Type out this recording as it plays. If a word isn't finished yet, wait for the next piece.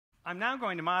I'm now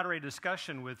going to moderate a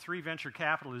discussion with three venture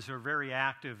capitalists who are very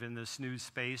active in this new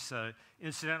space.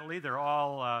 Incidentally, they're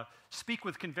all speak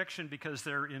with conviction because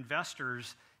they're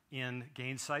investors in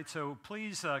Gainsight. So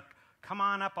please come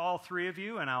on up, all three of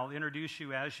you, and I'll introduce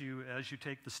you as you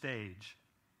take the stage.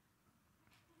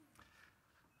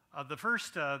 The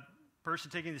first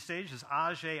person taking the stage is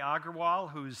Ajay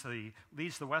Agarwal, who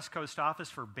leads the West Coast office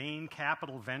for Bain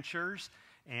Capital Ventures.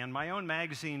 And my own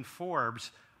magazine,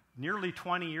 Forbes, nearly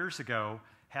 20 years ago,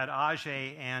 had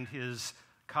Ajay and his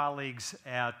colleagues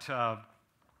at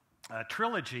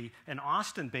Trilogy, an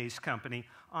Austin-based company,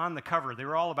 on the cover. They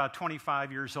were all about 25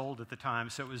 years old at the time,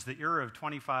 so it was the era of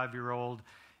 25-year-old,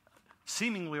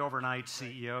 seemingly overnight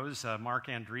CEOs. Mark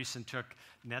Andreessen took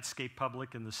Netscape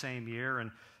public in the same year,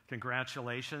 and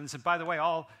congratulations. And by the way,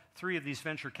 all three of these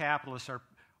venture capitalists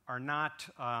are not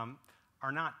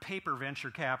paper venture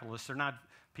capitalists. They're not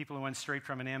people who went straight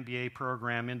from an MBA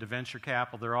program into venture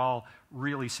capital. They're all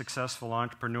really successful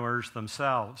entrepreneurs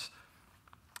themselves.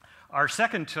 Our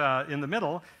second in the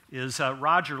middle is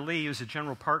Roger Lee, who's a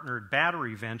general partner at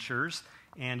Battery Ventures.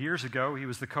 And years ago, he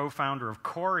was the co-founder of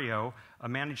Choreo, a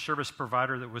managed service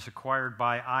provider that was acquired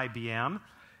by IBM.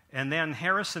 And then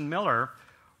Harrison Miller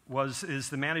is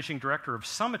the managing director of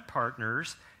Summit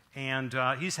Partners. And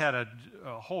he's had a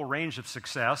whole range of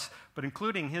success, but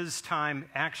including his time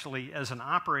actually as an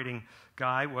operating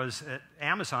guy was at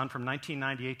Amazon from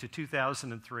 1998 to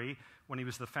 2003, when he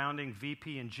was the founding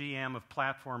VP and GM of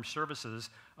Platform Services,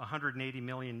 a $180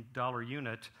 million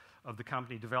unit of the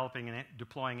company developing and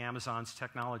deploying Amazon's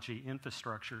technology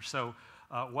infrastructure. So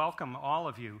welcome, all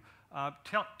of you.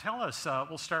 Tell us,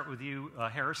 we'll start with you,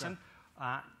 Harrison,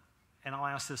 and I'll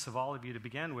ask this of all of you to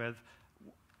begin with.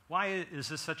 Why is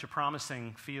this such a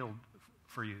promising field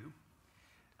for you?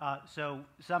 So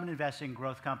Summit invests in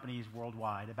growth companies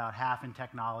worldwide, about half in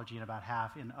technology and about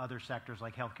half in other sectors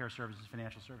like healthcare services,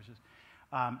 financial services.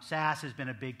 SaaS has been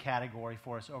a big category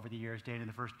for us over the years, dating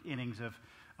the first innings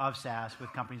of SaaS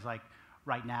with companies like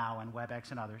Right Now and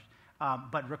WebEx and others.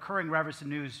 But recurring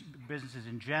revenues businesses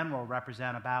in general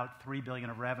represent about $3 billion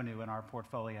of revenue in our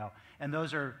portfolio. And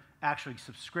those are actually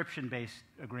subscription-based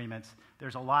agreements.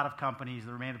 There's a lot of companies,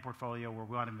 the remaining portfolio, where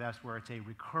we want to invest where it's a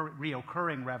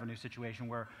reoccurring revenue situation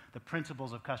where the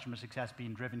principles of customer success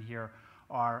being driven here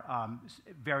are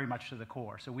very much to the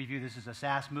core. So we view this as a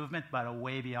SaaS movement, but a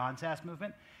way beyond SaaS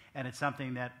movement, and it's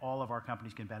something that all of our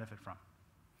companies can benefit from.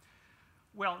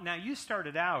 Well, now you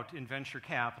started out in venture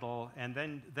capital, and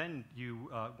then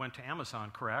you went to Amazon,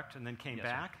 correct? And then came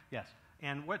back? Sir. Yes.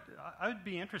 And I would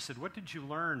be interested, what did you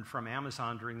learn from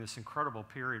Amazon during this incredible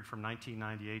period from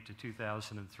 1998 to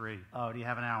 2003? Oh, do you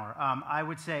have an hour? I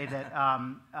would say that,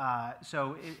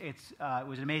 it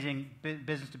was an amazing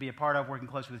business to be a part of, working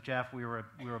closely with Jeff. We were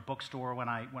a bookstore when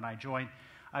I joined.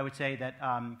 I would say that,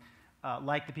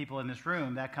 like the people in this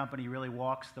room, that company really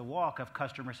walks the walk of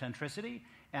customer centricity.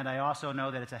 And I also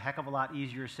know that it's a heck of a lot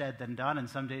easier said than done, and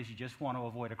some days you just want to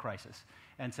avoid a crisis.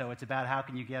 And so it's about how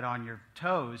can you get on your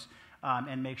toes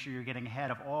and make sure you're getting ahead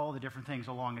of all the different things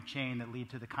along a chain that lead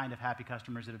to the kind of happy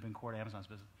customers that have been core to Amazon's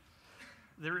business.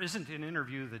 There isn't an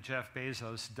interview that Jeff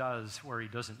Bezos does where he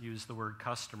doesn't use the word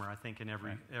customer, I think, in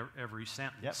every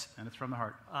sentence. Yep, and it's from the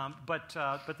heart.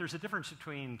 But there's a difference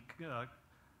between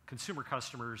consumer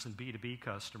customers and B2B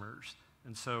customers.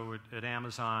 And so at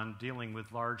Amazon, dealing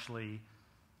with largely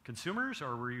consumers,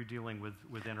 or were you dealing with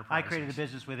enterprises? I created a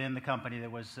business within the company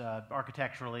that was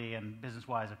architecturally and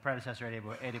business-wise a predecessor at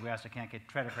AWS. I can't get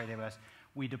credit for AWS.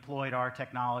 We deployed our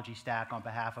technology stack on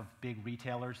behalf of big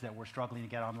retailers that were struggling to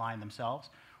get online themselves.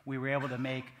 We were able to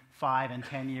make 5- and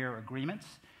 10-year agreements.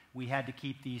 We had to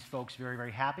keep these folks very,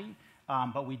 very happy,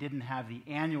 but we didn't have the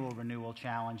annual renewal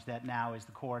challenge that now is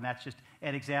the core. And that's just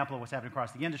an example of what's happening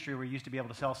across the industry, where you used to be able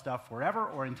to sell stuff forever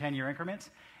or in 10-year increments,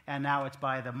 and now it's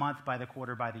by the month, by the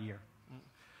quarter, by the year.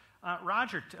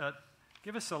 Roger,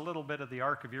 give us a little bit of the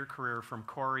arc of your career from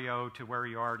Choreo to where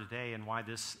you are today, and why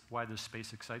this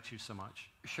space excites you so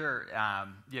much. Sure.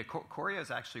 Choreo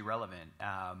is actually relevant.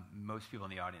 Most people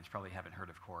in the audience probably haven't heard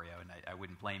of Choreo, and I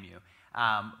wouldn't blame you.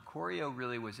 Choreo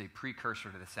really was a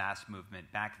precursor to the SaaS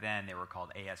movement. Back then, they were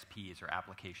called ASPs, or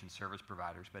Application Service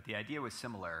Providers, but the idea was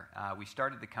similar. We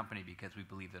started the company because we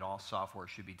believed that all software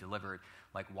should be delivered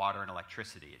like water and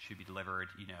electricity. It should be delivered,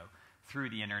 through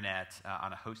the internet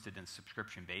on a hosted and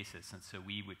subscription basis. And so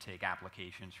we would take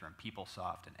applications from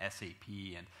PeopleSoft and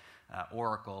SAP and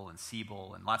Oracle and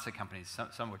Siebel and lots of companies,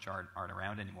 some of which aren't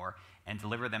around anymore, and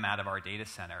deliver them out of our data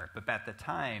center. But at the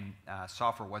time,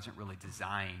 software wasn't really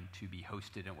designed to be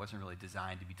hosted, and it wasn't really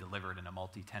designed to be delivered in a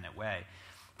multi-tenant way.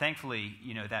 thankfully,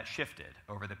 that shifted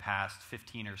over the past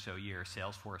 15 or so years.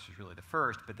 Salesforce was really the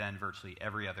first, but then virtually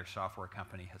every other software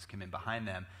company has come in behind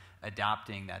them,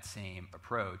 adopting that same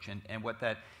approach. And what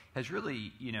that has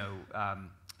really,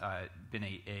 been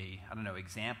a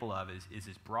example of is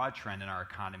this broad trend in our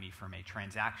economy from a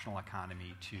transactional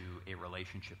economy to a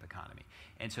relationship economy.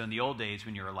 And so in the old days,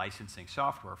 when you were licensing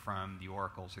software from the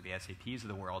Oracles or the SAPs of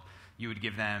the world, you would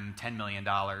give them $10 million,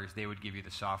 they would give you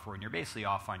the software, and you're basically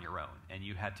off on your own, and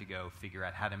you had to go figure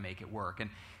out how to make it work. And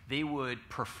they would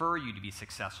prefer you to be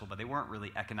successful, but they weren't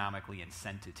really economically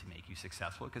incented to make you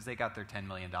successful because they got their $10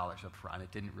 million up front.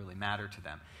 It didn't really matter to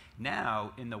them.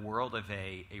 Now, in the world of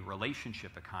a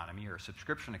relationship economy or a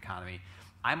subscription economy,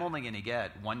 I'm only going to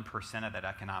get 1% of that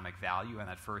economic value on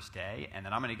that first day, and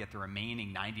then I'm going to get the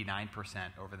remaining 99%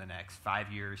 over the next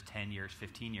 5 years, 10 years,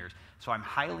 15 years. So I'm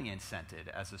highly incented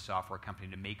as a software company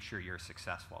to make sure you're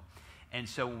successful. And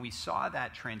so when we saw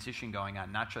that transition going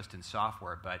on, not just in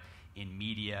software, but in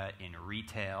media, in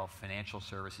retail, financial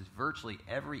services, virtually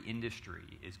every industry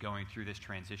is going through this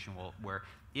transition where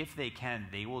if they can,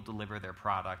 they will deliver their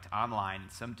product online in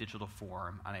some digital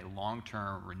form on a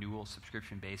long-term renewal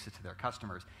subscription basis to their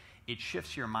customers. It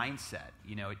shifts your mindset.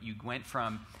 You went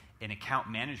from an account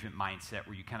management mindset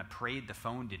where you kind of prayed the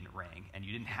phone didn't ring and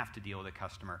you didn't have to deal with a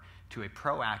customer to a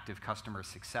proactive customer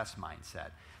success mindset.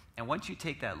 And once you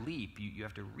take that leap, you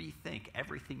have to rethink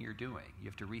everything you're doing. You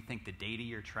have to rethink the data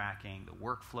you're tracking, the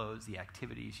workflows, the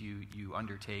activities you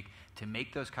undertake to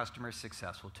make those customers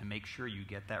successful, to make sure you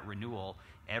get that renewal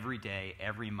every day,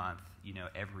 every month,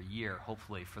 every year,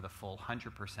 hopefully for the full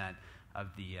 100% of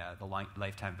the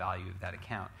lifetime value of that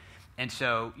account. And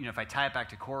so, if I tie it back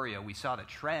to Choreo, we saw the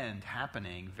trend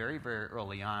happening very, very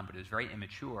early on, but it was very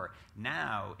immature.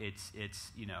 Now it's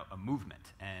a movement,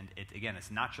 and again, it's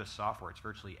not just software. It's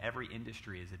virtually every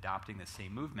industry is adopting the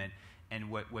same movement. And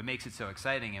what makes it so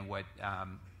exciting, and what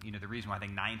the reason why I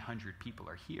think 900 people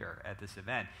are here at this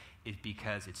event is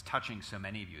because it's touching so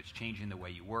many of you. It's changing the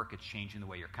way you work. It's changing the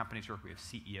way your companies work. We have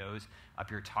CEOs up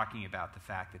here talking about the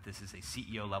fact that this is a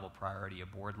CEO level priority, a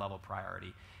board level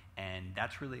priority. And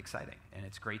that's really exciting, and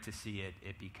it's great to see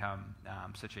it become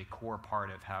such a core part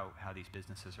of how these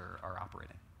businesses are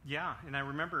operating. Yeah, and I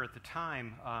remember at the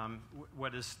time,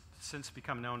 what has since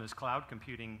become known as cloud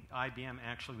computing, IBM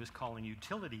actually was calling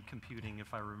utility computing,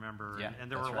 if I remember. Yeah,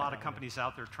 and there were a lot of companies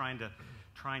out there trying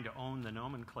to own the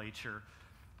nomenclature.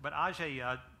 But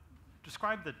Ajay,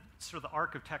 describe the sort of the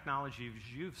arc of technology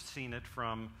as you've seen it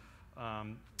from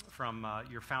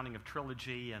your founding of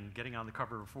Trilogy and getting on the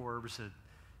cover of Forbes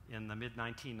in the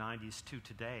mid-1990s to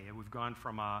today. We've gone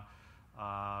from a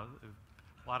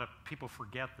lot of people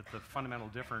forget that the fundamental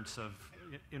difference of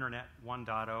Internet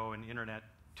 1.0 and Internet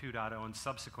 2.0 and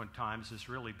subsequent times has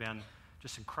really been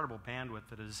just incredible bandwidth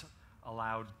that has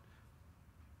allowed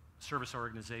service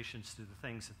organizations to do the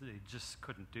things that they just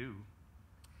couldn't do.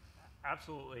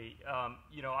 Absolutely.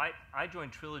 I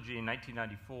joined Trilogy in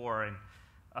 1994, and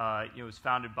it was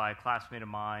founded by a classmate of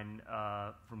mine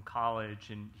from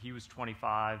college, and he was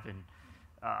 25, and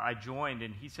I joined,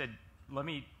 and he said,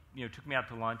 took me out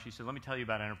to lunch. He said, let me tell you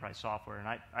about enterprise software,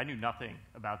 and I knew nothing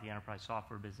about the enterprise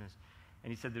software business,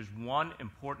 and he said, there's one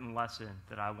important lesson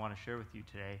that I want to share with you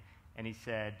today, and he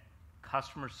said,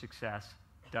 customer success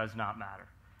does not matter.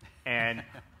 And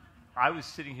I was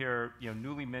sitting here,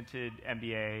 newly minted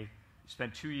MBA,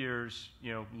 spent 2 years,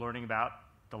 learning about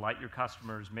delight your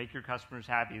customers, make your customers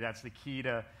happy. That's the key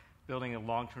to building a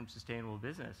long-term sustainable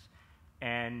business.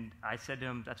 And I said to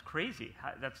him, that's crazy.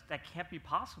 That can't be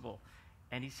possible.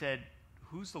 And he said,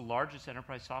 who's the largest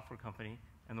enterprise software company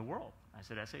in the world? I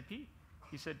said, SAP.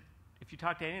 He said, if you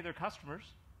talk to any of their customers,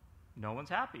 no one's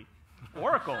happy.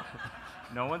 Oracle,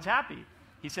 no one's happy.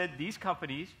 He said, these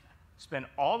companies spend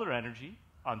all their energy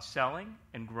on selling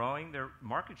and growing their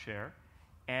market share,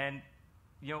 and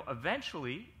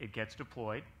eventually it gets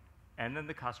deployed, and then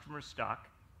the customer's stuck,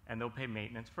 and they'll pay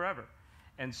maintenance forever.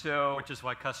 And so, which is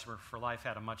why Customer for Life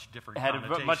had a much different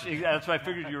connotation. That's what I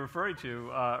figured you were referring to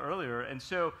earlier. And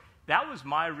so that was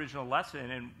my original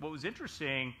lesson. And what was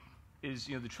interesting is,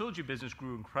 the Trilogy business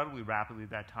grew incredibly rapidly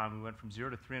at that time. We went from $0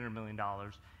 to $300 million.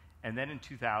 And then in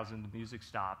 2000, the music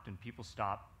stopped, and people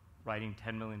stopped writing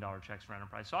 $10 million checks for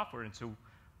enterprise software. And so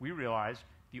we realized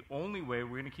the only way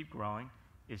we're going to keep growing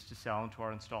is to sell into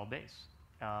our installed base.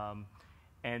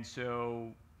 And so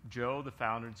Joe, the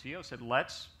founder and CEO, said,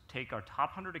 let's take our top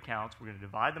 100 accounts, we're going to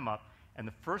divide them up, and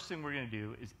the first thing we're going to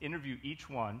do is interview each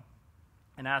one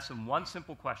and ask them one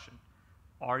simple question.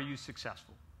 Are you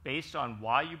successful? Based on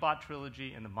why you bought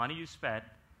Trilogy and the money you spent,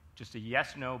 just a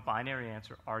yes-no binary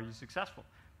answer, are you successful?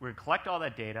 We're going to collect all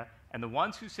that data, and the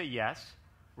ones who say yes,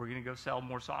 we're going to go sell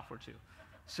more software to.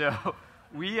 So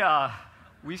we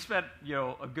spent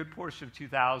a good portion of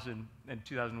 2000 and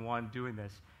 2001 doing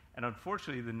this, and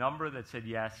unfortunately, the number that said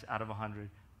yes out of 100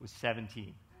 was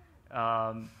 17.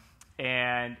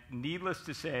 And needless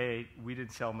to say, we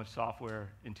didn't sell much software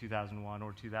in 2001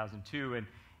 or 2002. And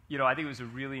I think it was a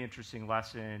really interesting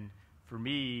lesson for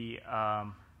me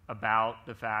about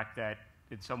the fact that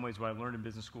in some ways what I learned in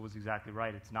business school was exactly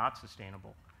right. It's not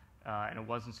sustainable, and it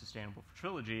wasn't sustainable for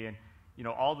Trilogy. And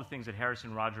all the things that Harrison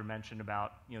and Roger mentioned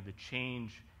about the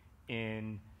change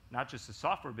in not just the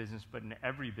software business, but in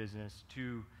every business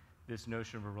to this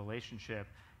notion of a relationship.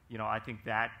 I think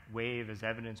that wave, as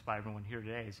evidenced by everyone here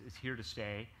today, is here to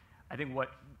stay. I think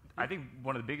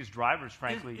one of the biggest drivers,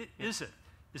 frankly, is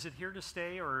it here to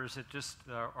stay, or is it just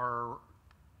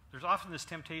there's often this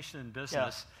temptation in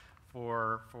business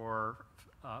for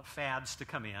fads to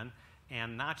come in,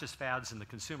 and not just fads in the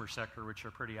consumer sector, which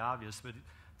are pretty obvious, but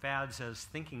fads as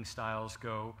thinking styles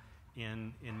go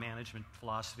in management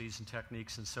philosophies and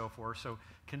techniques and so forth. So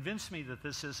convince me that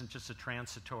this isn't just a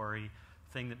transitory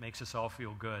thing that makes us all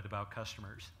feel good about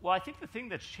customers. Well, I think the thing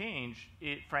that's changed,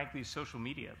 frankly, is social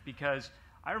media. Because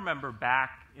I remember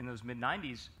back in those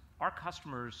mid-'90s, our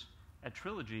customers at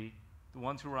Trilogy, the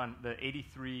ones who were on the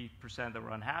 83% that were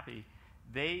unhappy,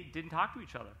 they didn't talk to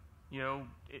each other.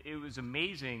 It was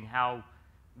amazing how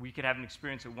we could have an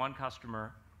experience at one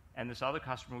customer, and this other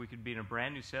customer, we could be in a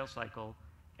brand new sales cycle,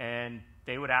 and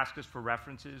they would ask us for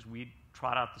references. We'd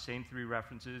trot out the same 3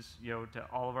 references, to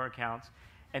all of our accounts,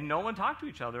 and no one talked to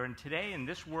each other. And today, in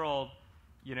this world,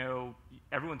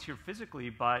 everyone's here physically,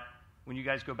 but when you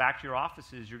guys go back to your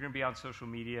offices, you're going to be on social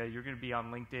media, you're going to be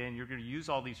on LinkedIn, you're going to use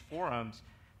all these forums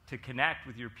to connect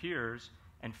with your peers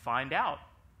and find out,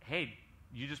 hey,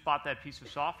 you just bought that piece of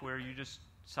software, you just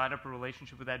signed up a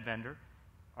relationship with that vendor.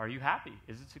 Are you happy?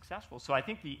 Is it successful? So I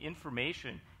think the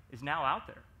information is now out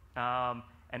there,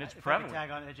 and it's prevalent. If I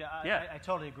can tag on, I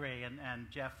totally agree. And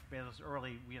Jeff Bezos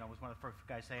early, was one of the first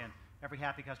guys saying, every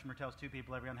happy customer tells 2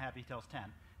 people, every unhappy tells 10,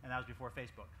 and that was before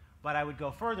Facebook. But I would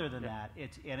go further than that.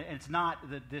 It's not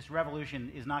this revolution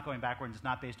is not going backwards. It's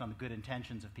not based on the good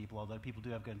intentions of people, although people do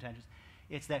have good intentions.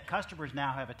 It's that customers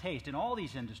now have a taste in all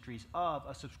these industries of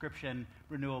a subscription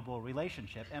renewable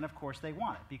relationship, and of course they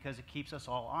want it because it keeps us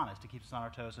all honest. It keeps us on our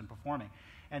toes and performing.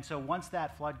 And so once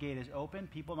that floodgate is open,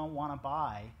 people don't want to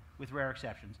buy, with rare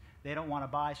exceptions, they don't want to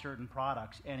buy certain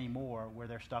products anymore where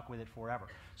they're stuck with it forever.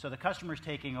 So the customer's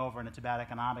taking over, and it's about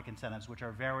economic incentives, which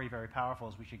are very, very powerful,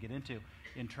 as we should get into,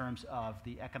 in terms of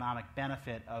the economic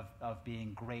benefit of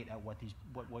being great at what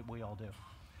we all do.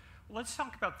 Well, let's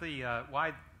talk about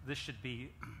why this should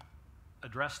be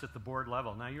addressed at the board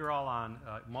level. Now, you're all on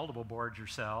multiple boards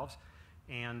yourselves,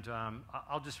 and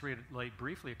I'll just relate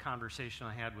briefly a conversation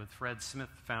I had with Fred Smith,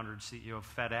 the founder and CEO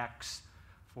of FedEx,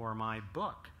 for my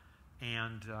book.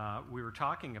 And we were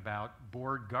talking about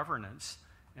board governance,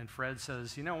 and Fred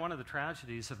says, one of the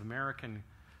tragedies of American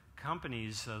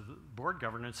companies, board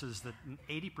governance, is that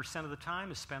 80% of the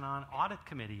time is spent on audit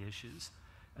committee issues.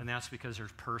 And that's because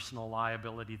there's personal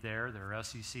liability there are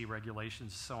SEC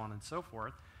regulations, so on and so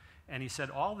forth. And he said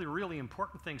all the really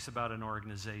important things about an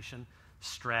organization,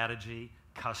 strategy,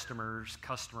 customers,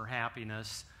 customer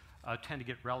happiness, tend to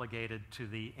get relegated to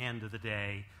the end of the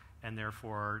day, and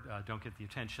therefore don't get the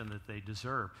attention that they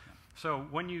deserve. So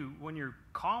when you're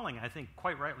calling, I think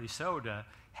quite rightly so, to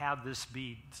have this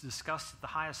be discussed at the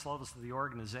highest levels of the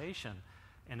organization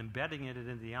and embedding it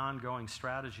into the ongoing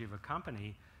strategy of a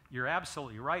company, you're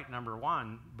absolutely right, number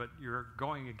one, but you're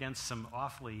going against some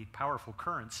awfully powerful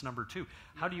currents, number two.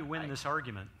 How do you win this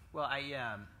argument? Well,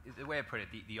 the way I put it,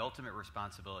 the ultimate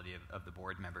responsibility of the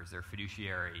board members, their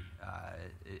fiduciary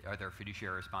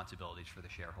responsibilities for the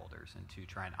shareholders and to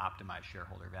try and optimize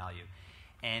shareholder value.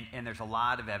 And there's a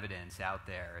lot of evidence out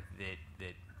there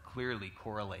that clearly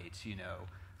correlates,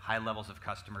 high levels of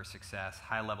customer success,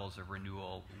 high levels of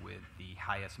renewal with the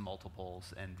highest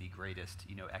multiples and the greatest,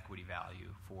 equity value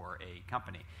for a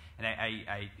company. And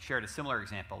I shared a similar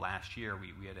example last year.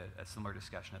 We had a similar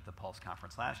discussion at the Pulse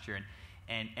conference last year.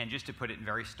 And just to put it in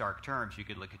very stark terms, you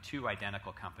could look at 2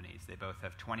 identical companies. They both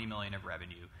have $20 million of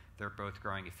revenue. They're both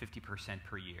growing at 50%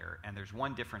 per year. And there's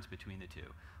one difference between the 2.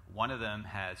 One of them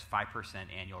has 5%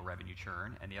 annual revenue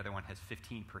churn, and the other one has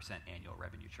 15% annual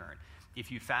revenue churn. If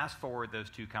you fast forward those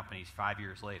 2 companies 5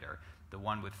 years later, the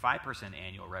one with 5%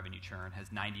 annual revenue churn has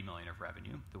 $90 million of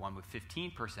revenue. The one with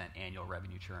 15% annual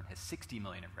revenue churn has $60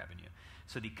 million of revenue.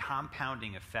 So the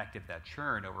compounding effect of that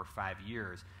churn over 5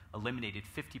 years eliminated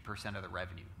 50% of the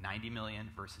revenue, $90 million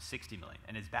versus $60 million.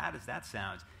 And as bad as that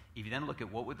sounds, If you then look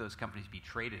at what would those companies be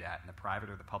traded at in the private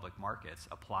or the public markets,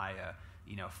 apply a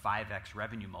 5x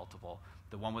revenue multiple,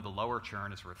 the one with the lower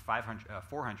churn is worth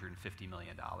 $450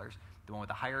 million. The one with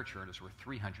the higher churn is worth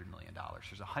 $300 million.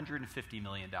 There's a $150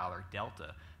 million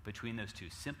delta between those two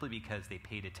simply because they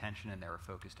paid attention and they were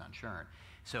focused on churn.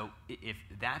 So if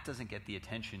that doesn't get the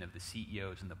attention of the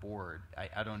CEOs and the board,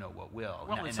 I don't know what will.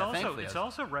 Well, it's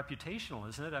also reputational,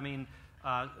 isn't it? I mean,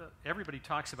 everybody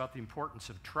talks about the importance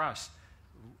of trust.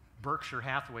 Berkshire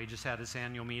Hathaway just had its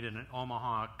annual meeting in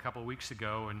Omaha a couple of weeks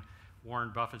ago, and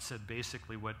Warren Buffett said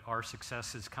basically what our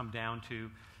success has come down to,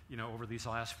 over these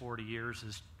last 40 years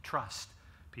is trust.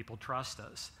 People trust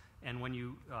us. And when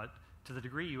you, to the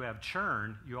degree you have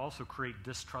churn, you also create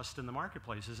distrust in the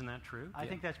marketplace. Isn't that true? I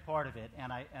think that's part of it.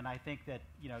 And I think that,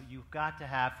 you've got to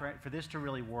have, for this to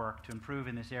really work, to improve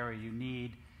in this area, you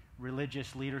need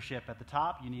religious leadership at the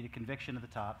top. You need a conviction at the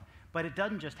top. But it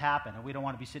doesn't just happen. And we don't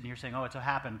want to be sitting here saying, oh, it's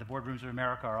happened. The boardrooms of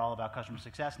America are all about customer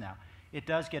success now. It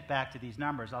does get back to these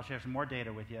numbers. I'll share some more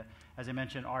data with you. As I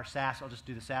mentioned, our SaaS, I'll just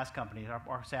do the SaaS companies.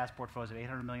 Our SaaS portfolio is of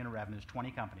 $800 million in revenues,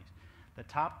 20 companies. The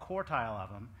top quartile of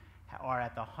them are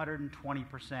at the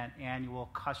 120% annual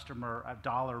customer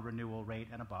dollar renewal rate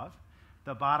and above.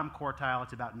 The bottom quartile,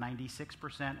 it's about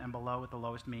 96% and below, with the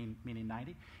lowest meaning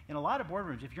 90. In a lot of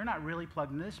boardrooms, if you're not really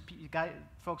plugged in this,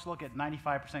 folks look at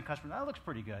 95% customer. That looks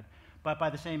pretty good. But by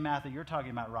the same math that you're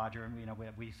talking about, Roger, and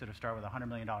we sort of start with a $100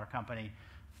 million company,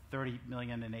 30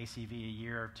 million in ACV a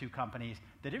year, 2 companies.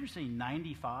 The difference between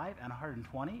 95 and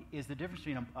 120 is the difference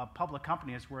between a public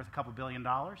company that's worth a couple $1 billion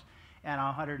and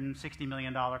a $160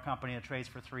 million company that trades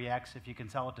for 3x if you can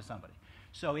sell it to somebody.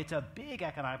 So it's a big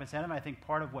economic incentive. I think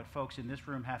part of what folks in this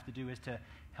room have to do is to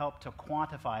help to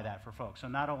quantify that for folks. So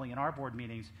not only in our board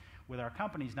meetings with our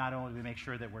companies, not only do we make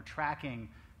sure that we're tracking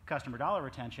customer dollar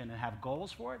retention and have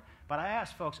goals for it, but I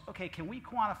ask folks, okay, can we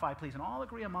quantify, please, and all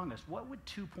agree among us, what would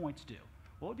 2 points do?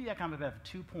 What would be the economic benefit of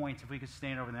 2 points if we could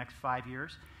sustain it over the next 5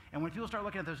 years? And when people start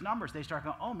looking at those numbers, they start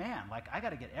going, oh man, I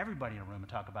got to get everybody in a room and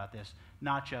talk about this,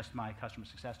 not just my customer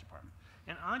success department.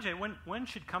 And Ajay, when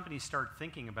should companies start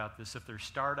thinking about this? If they're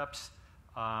startups,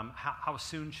 how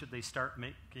soon should they start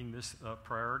making this a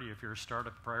priority? If you're a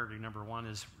startup, priority number 1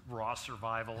 is raw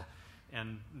survival,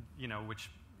 and which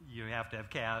you have to have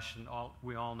cash, and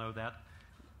we all know that.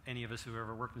 Any of us who have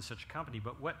ever worked in such a company,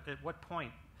 but at what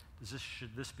point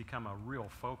should this become a real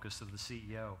focus of the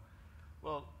CEO?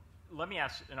 Well, let me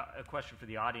ask a question for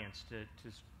the audience to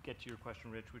get to your question,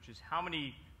 Rich, which is how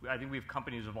many, I think we have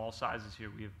companies of all sizes here.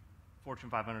 We have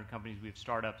Fortune 500 companies, we have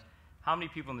startups. How many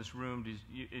people in this room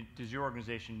does your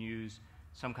organization use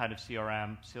some kind of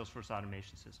CRM, Salesforce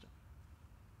automation system?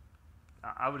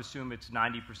 I would assume it's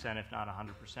 90%, if not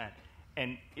 100%.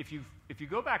 And if you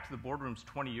go back to the boardrooms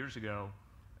 20 years ago,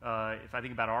 if I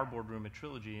think about our boardroom at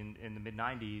Trilogy in the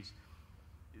mid-90s,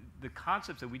 the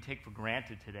concepts that we take for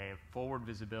granted today of forward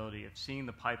visibility, of seeing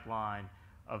the pipeline,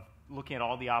 of looking at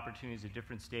all the opportunities at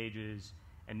different stages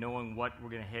and knowing what we're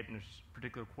going to hit in a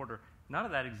particular quarter, none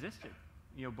of that existed.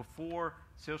 Before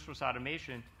Salesforce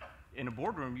automation, in a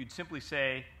boardroom, you'd simply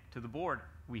say to the board,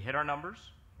 we hit our numbers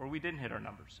or we didn't hit our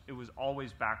numbers. It was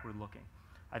always backward looking.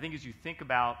 I think as you think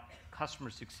about customer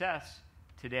success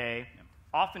today,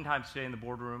 oftentimes today in the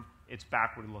boardroom, it's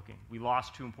backward looking. We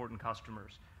lost 2 important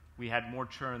customers. We had more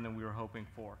churn than we were hoping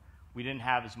for. We didn't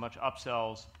have as much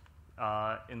upsells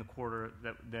in the quarter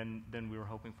than we were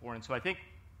hoping for. And so I think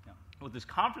what this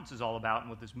conference is all about and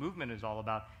what this movement is all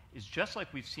about is just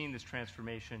like we've seen this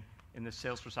transformation in the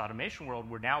Salesforce automation world,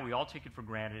 where now we all take it for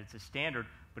granted. It's a standard,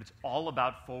 but it's all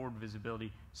about forward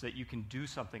visibility so that you can do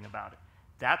something about it.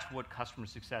 That's what customer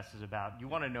success is about. You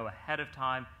want to know ahead of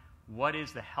time what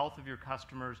is the health of your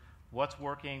customers, what's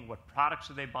working, what products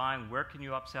are they buying, where can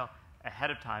you upsell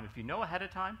ahead of time. If you know ahead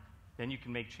of time, then you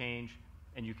can make change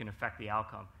and you can affect the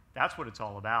outcome. That's what it's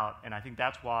all about, and I think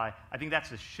that's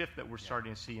the shift that we're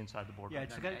starting to see inside the boardroom.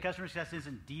 Yeah, customer success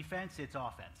isn't defense, it's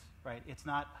offense, right? It's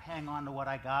not hang on to what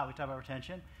I got. We talk about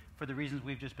retention. For the reasons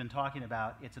we've just been talking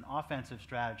about, it's an offensive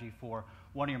strategy for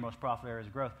one of your most profitable areas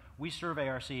of growth. We survey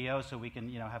our CEOs so we can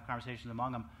have conversations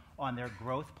among them on their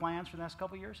growth plans for the next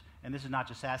couple of years. And this is not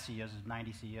just SaaS CEOs, it's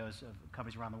 90 CEOs of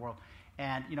companies around the world.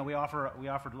 And we offered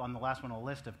on the last one a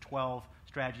list of 12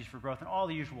 strategies for growth and all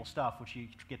the usual stuff which you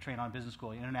get trained on in business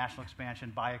school: international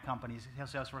expansion, buy companies,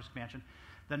 Salesforce expansion.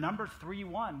 The number 3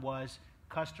 one was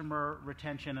customer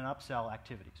retention and upsell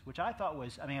activities, which I thought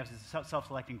was, it was a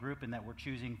self-selecting group in that we're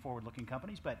choosing forward-looking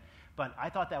companies, but I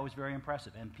thought that was very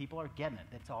impressive, and people are getting it.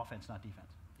 It's offense, not defense.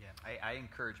 Yeah, I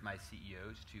encourage my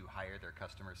CEOs to hire their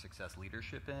customer success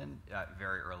leadership in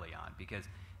very early on, because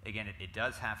again, it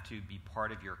does have to be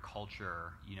part of your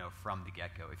culture, from the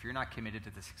get-go. If you're not committed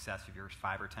to the success of your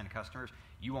 5 or 10 customers,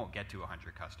 you won't get to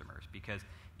 100 customers, because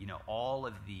all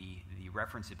of the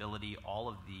referenceability, all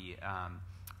of the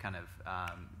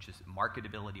just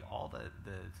marketability, all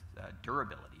the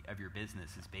durability of your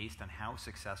business is based on how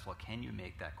successful can you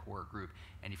make that core group.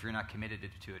 And if you're not committed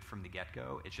to it from the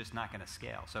get-go, it's just not going to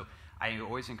scale. So I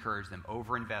always encourage them,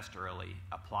 over-invest early,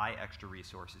 apply extra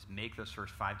resources, make those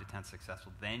first 5 to 10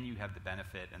 successful. Then you have the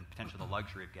benefit and potential the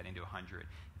luxury of getting to 100.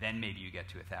 Then maybe you get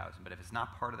to 1,000. But if it's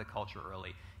not part of the culture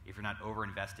early, if you're not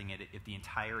over-investing it, if the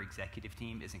entire executive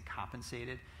team isn't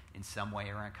compensated in some way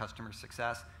around customer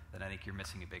success, then I think you're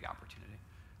missing a big opportunity.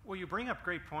 Well, you bring up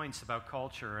great points about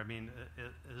culture. I mean,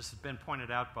 it has been pointed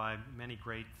out by many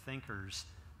great thinkers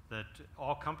that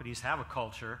all companies have a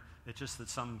culture. It's just that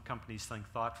some companies think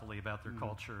thoughtfully about their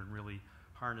culture and really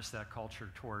harness that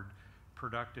culture toward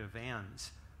productive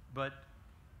ends. But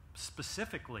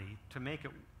specifically, to make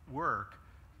it work,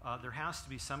 there has to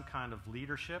be some kind of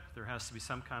leadership, there has to be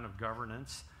some kind of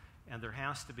governance, and there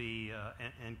has to be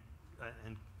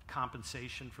and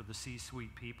compensation for the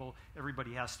C-suite people.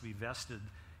 Everybody has to be vested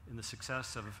in the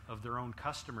success of their own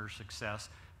customer success.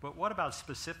 But what about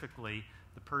specifically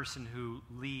the person who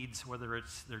leads, whether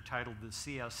it's they're titled the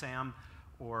CSM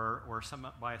or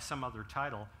by some other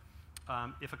title?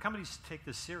 If a company's to take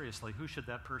this seriously, who should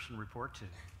that person report to?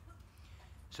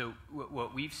 So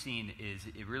what we've seen is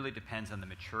it really depends on the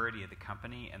maturity of the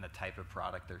company and the type of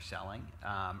product they're selling.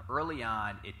 Early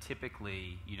on, it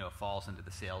typically falls into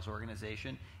the sales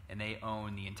organization, and they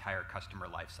own the entire customer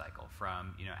life cycle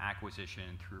from acquisition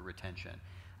through retention.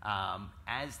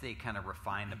 As they kind of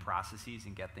refine the processes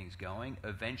and get things going,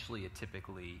 eventually it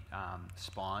typically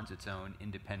spawns its own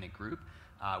independent group,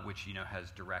 which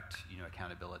has direct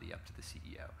accountability up to the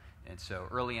CEO. And so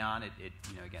early on, it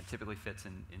again typically fits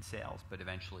in sales, but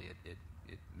eventually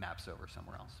it maps over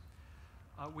somewhere else.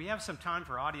 We have some time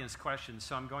for audience questions,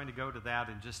 so I'm going to go to that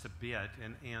in just a bit.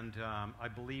 And I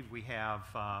believe we have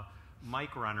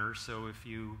mic runners, so if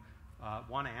you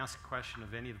want to ask a question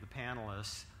of any of the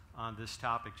panelists on this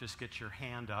topic, just get your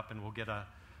hand up, and we'll get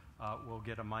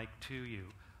a mic to you.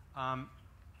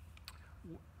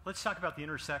 Let's talk about the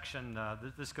intersection.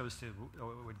 This goes to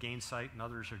what Gainsight and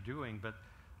others are doing, but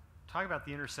talk about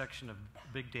the intersection of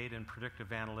big data and predictive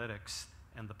analytics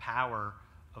and the power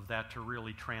of that to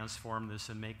really transform this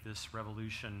and make this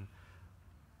revolution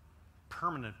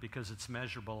permanent, because it's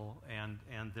measurable and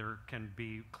there can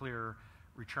be clear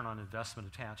return on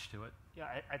investment attached to it. Yeah,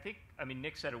 I mean,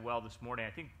 Nick said it well this morning.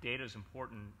 I think data is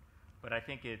important, but I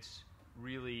think it's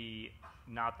really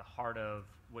not the heart of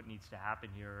what needs to happen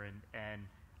here. And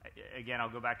again, I'll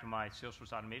go back to my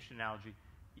Salesforce automation analogy.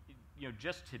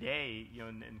 Just today,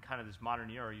 in kind of this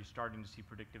modern era, you're starting to see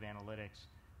predictive analytics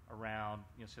around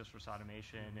Salesforce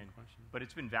automation, but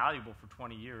it's been valuable for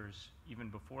 20 years, even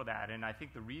before that. And I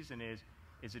think the reason is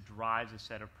it drives a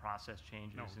set of process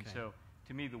changes. Okay. And so,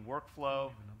 to me, the workflow,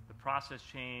 the process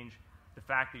change, the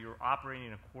fact that you're operating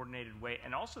in a coordinated way,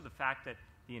 and also the fact that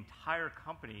the entire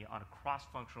company on a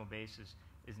cross-functional basis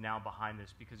is now behind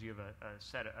this, because you have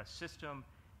a system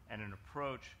and an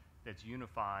approach that's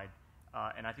unified.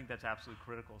 And I think that's absolutely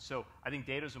critical. So I think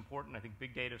data is important. I think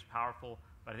big data is powerful.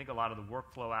 But I think a lot of the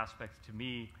workflow aspects, to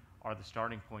me, are the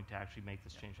starting point to actually make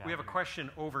this change happen. We have a question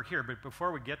over here, but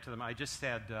before we get to them, I just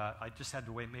had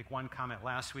to make one comment.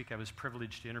 Last week, I was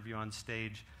privileged to interview on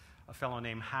stage a fellow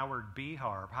named Howard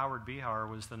Behar. Howard Behar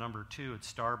was the number 2 at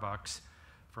Starbucks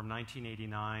from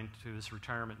 1989 to his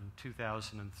retirement in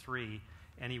 2003,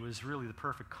 and he was really the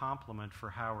perfect complement for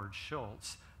Howard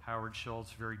Schultz. Howard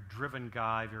Schultz, very driven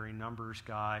guy, very numbers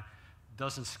guy,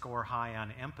 doesn't score high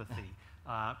on empathy.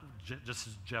 Just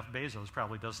as Jeff Bezos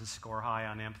probably doesn't score high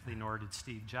on empathy, nor did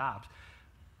Steve Jobs.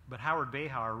 But Howard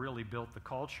Behar really built the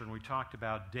culture, and we talked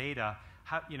about data.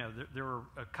 There were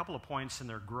a couple of points in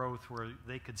their growth where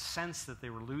they could sense that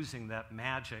they were losing that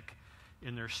magic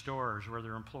in their stores, where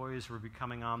their employees were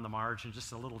becoming on the margin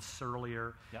just a little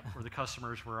surlier, where the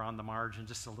customers were on the margin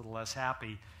just a little less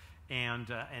happy. And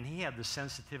he had the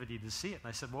sensitivity to see it. And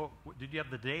I said, well, did you have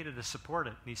the data to support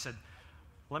it? And he said,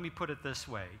 let me put it this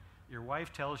way. Your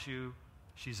wife tells you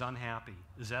she's unhappy.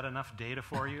 Is that enough data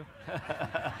for you?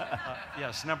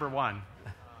 Yes, number 1.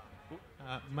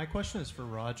 My question is for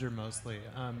Roger mostly.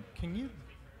 Can you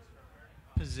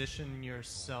position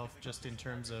yourself just in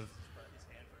terms of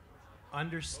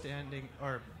understanding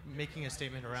or making a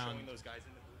statement around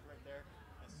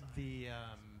the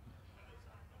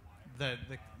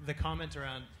comment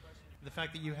around the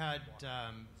fact that you had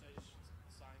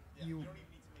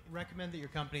recommend that your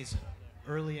companies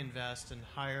early invest and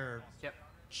hire Yep.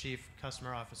 chief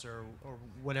customer officer or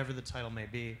whatever the title may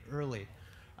be early,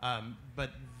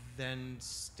 but then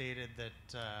stated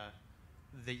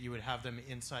that you would have them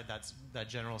inside that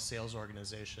general sales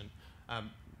organization.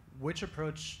 Which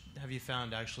approach have you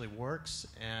found actually works,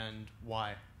 and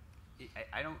why?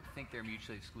 I don't think they're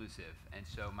mutually exclusive, and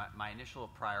so my initial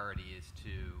priority is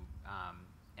to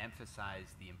emphasize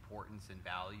the importance and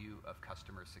value of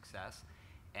customer success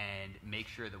and make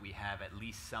sure that we have at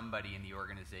least somebody in the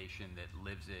organization that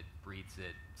lives it, breathes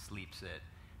it, sleeps it,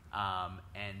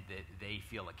 and that they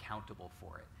feel accountable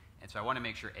for it. And so I want to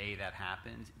make sure, A, that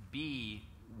happens. B,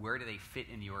 where do they fit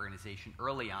in the organization?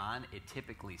 Early on, it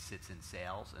typically sits in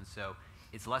sales, and so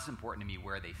it's less important to me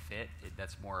where they fit.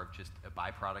 That's more of just a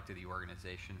byproduct of the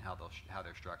organization, how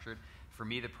they're structured. For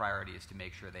me, the priority is to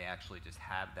make sure they actually just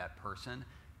have that person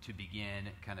to begin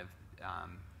kind of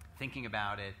thinking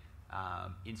about it,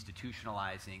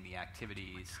 institutionalizing the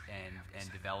activities,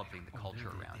 and developing the culture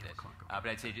around it. But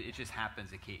I'd say it just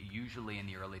happens that usually in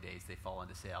the early days they fall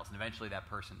into sales, and eventually that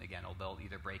person, again, they'll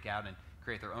either break out and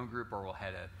create their own group, or we'll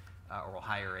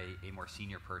hire a more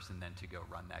senior person then to go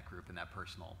run that group, and that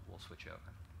person will switch over.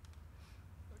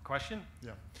 Question?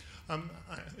 Yeah.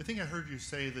 I think I heard you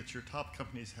say that your top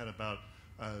companies had about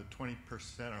 20%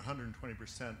 or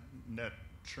 120% net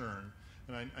churn.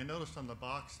 And I noticed on the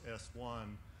Box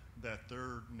S1 that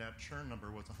their net churn number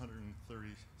was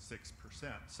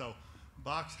 136%. So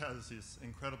Box has this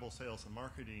incredible sales and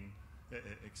marketing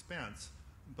expense,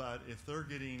 but if they're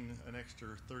getting an extra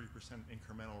 30%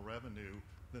 incremental revenue,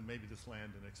 then maybe this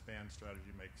land and expand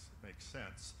strategy makes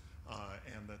sense.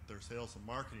 And that their sales and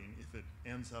marketing, if it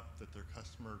ends up that their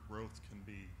customer growth can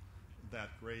be that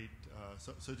great.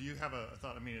 So do you have a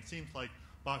thought? I mean, it seems like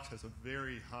Box has a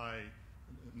very high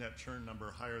net churn number,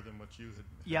 higher than what you had.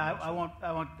 Yeah, I don't want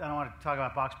to talk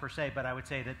about Box per se, but I would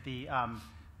say that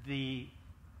the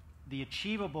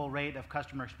achievable rate of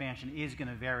customer expansion is going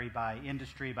to vary by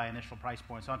industry, by initial price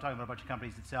point. So I'm talking about a bunch of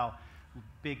companies that sell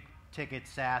big ticket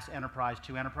SaaS enterprise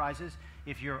to enterprises.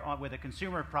 If you're with a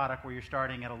consumer product where you're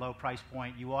starting at a low price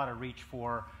point, you ought to reach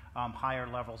for higher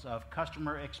levels of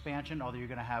customer expansion, although you're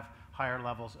going to have higher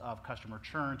levels of customer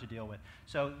churn to deal with.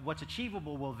 So what's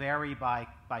achievable will vary by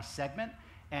segment,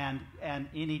 and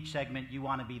in each segment you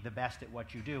want to be the best at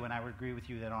what you do. And I would agree with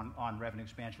you that on revenue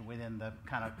expansion within the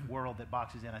kind of world that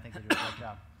Box is in, I think they do a great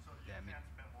job. So you can't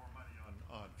spend more money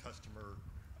on customer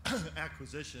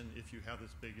acquisition if you have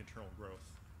this big internal growth.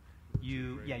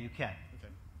 You can. Okay.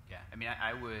 Yeah, I mean,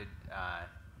 I would,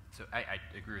 so I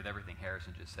agree with everything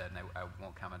Harrison just said, and I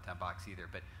won't comment on Box either,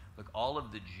 but look, all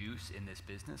of the juice in this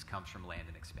business comes from land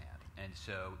and expand. And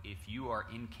so if you are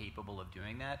incapable of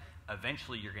doing that,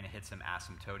 eventually you're going to hit some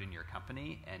asymptote in your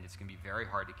company, and it's going to be very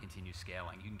hard to continue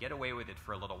scaling. You can get away with it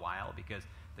for a little while because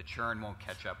the churn won't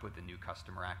catch up with the new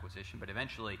customer acquisition, but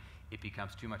eventually it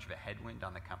becomes too much of a headwind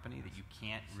on the company that you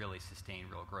can't really sustain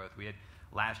real growth. We had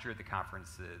last year at the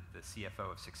conference the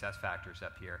CFO of SuccessFactors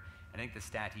up here. I think the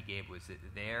stat he gave was that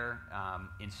their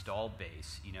installed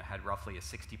base, had roughly a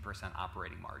 60%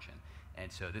 operating margin.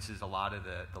 And so this is a lot of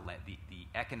the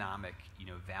economic,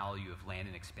 value of land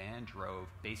and expand drove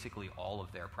basically all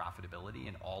of their profitability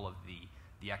and all of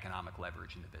the economic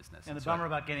leverage in the business. And the bummer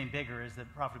about getting bigger is that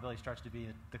profitability starts to be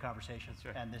the conversation.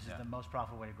 Right. And this is the most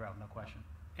profitable way to grow, no question.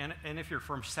 And if you're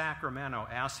from Sacramento,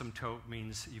 asymptote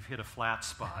means you've hit a flat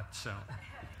spot. So,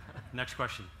 next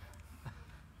question.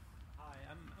 Hi,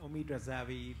 I'm Omid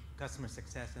Razavi, Customer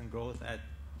Success and Growth at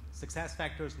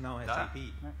SuccessFactors, now SAP.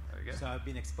 Very good. So I've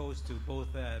been exposed to both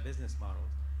business models.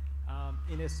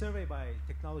 In a survey by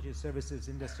Technology Services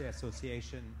Industry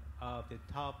Association of the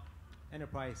top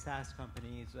enterprise SaaS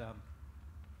companies,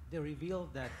 they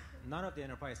revealed that none of the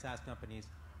enterprise SaaS companies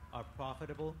are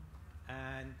profitable,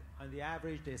 and on the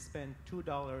average they spend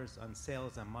 $2 on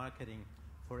sales and marketing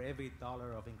for every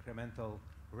dollar of incremental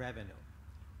revenue.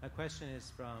 My question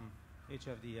is from each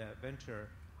of the venture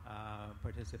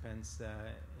participants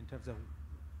in terms of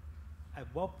at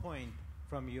what point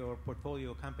from your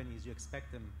portfolio companies you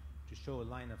expect them to show a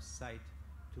line of sight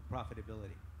to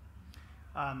profitability?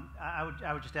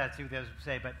 I would just add to those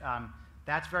say, but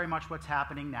that's very much what's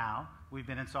happening now. We've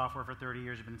been in software for 30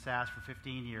 years, we've been in SaaS for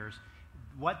 15 years.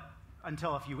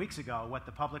 Until a few weeks ago, what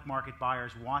the public market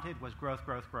buyers wanted was growth,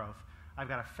 growth, growth. I've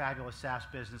got a fabulous SaaS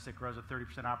business that grows at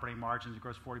 30% operating margins, it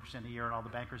grows 40% a year, and all the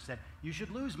bankers said, you should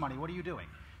lose money, what are you doing?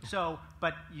 So,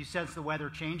 but you sense the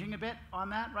weather changing a bit on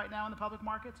that right now in the public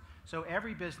markets. So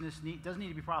every business doesn't need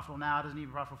to be profitable now, doesn't need to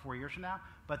be profitable 4 years from now,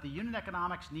 but the unit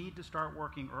economics need to start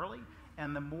working early.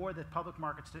 And the more that public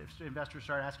markets investors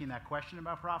start asking that question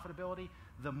about profitability,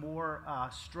 the more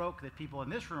stroke that people in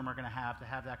this room are going to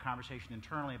have that conversation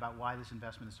internally about why this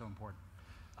investment is so important.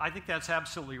 I think that's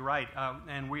absolutely right.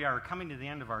 And we are coming to the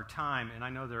end of our time, and I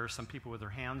know there are some people with their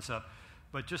hands up.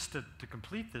 But just to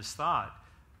complete this thought,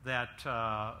 that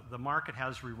the market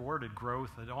has rewarded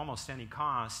growth at almost any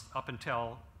cost up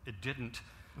until it didn't,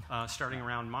 starting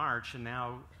around March. And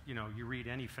now, you read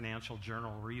any financial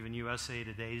journal or even USA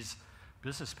Today's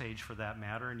business page for that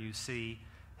matter, and you see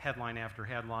headline after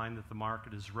headline that the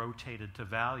market is rotated to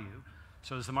value.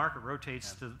 So as the market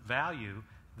rotates to value,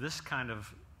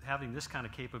 having this kind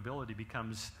of capability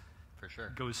becomes, for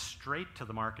sure, goes straight to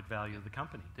the market value of the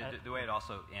company. The way I'd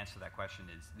also answer that question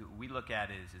is, we look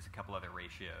at is a couple other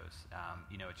ratios.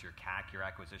 It's your CAC, your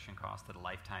acquisition cost, to the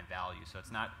lifetime value. So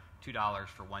it's not $2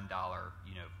 for $1,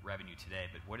 revenue today,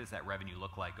 but what does that revenue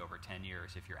look like over 10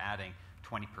 years? If you're adding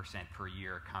 20% per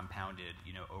year compounded,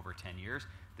 over 10 years,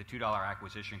 the $2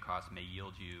 acquisition cost may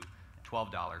yield you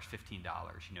 $12, $15,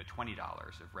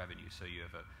 $20 of revenue. So you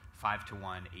have a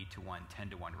 5-to-1, 8-to-1,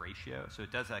 10-to-1 ratio. So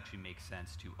it does actually make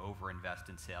sense to overinvest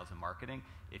in sales and marketing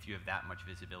if you have that much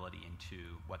visibility into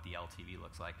what the LTV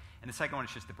looks like. And the second one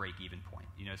is just the break-even point.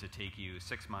 Does it take you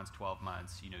 6 months, 12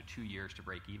 months, 2 years to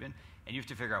break even? And you have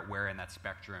to figure out where in that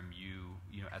spectrum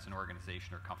you as an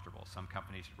organization are comfortable. Some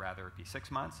companies would rather it be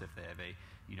 6 months if they have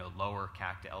a lower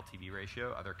CAC to LTV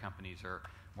ratio. Other companies are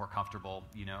more comfortable,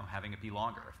 having it be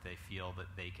longer if they feel that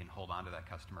they can hold on to that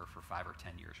customer for 5 or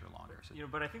 10 years or longer. So,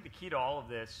 but I think the key to all of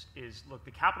this is, look,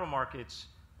 the capital markets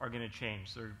are going to change.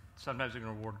 Sometimes they're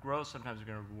going to reward growth, sometimes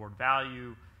they're going to reward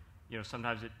value.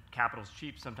 Sometimes capital's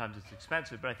cheap, sometimes it's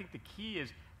expensive. But I think the key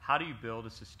is, how do you build a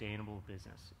sustainable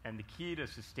business? And the key to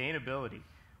sustainability,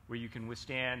 where you can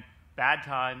withstand bad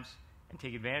times and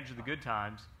take advantage of the good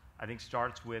times, I think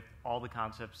starts with all the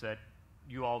concepts that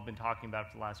you all have been talking about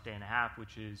for the last day and a half,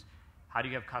 which is, how do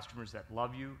you have customers that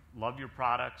love you, love your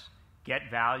products,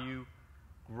 get value,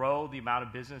 grow the amount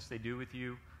of business they do with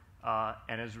you,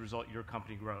 and as a result, your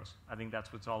company grows. I think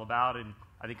that's what it's all about, and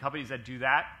I think companies that do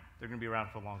that, they're going to be around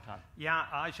for a long time. Yeah,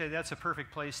 Ajay, that's a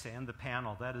perfect place to end the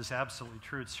panel. That is absolutely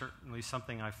true. It's certainly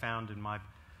something I found in my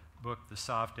book, The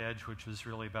Soft Edge, which was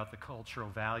really about the cultural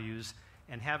values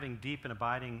and having deep and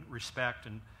abiding respect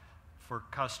for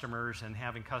customers and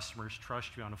having customers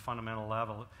trust you on a fundamental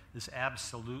level is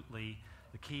absolutely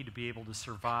the key to be able to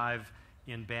survive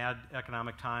in bad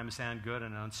economic times and good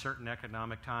and uncertain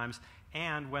economic times.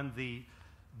 And when the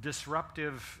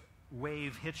disruptive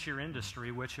wave hits your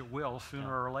industry, which it will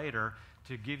sooner or later,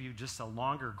 to give you just a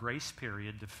longer grace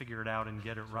period to figure it out and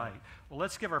get it right. Well,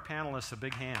 let's give our panelists a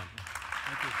big hand.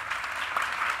 Thank you.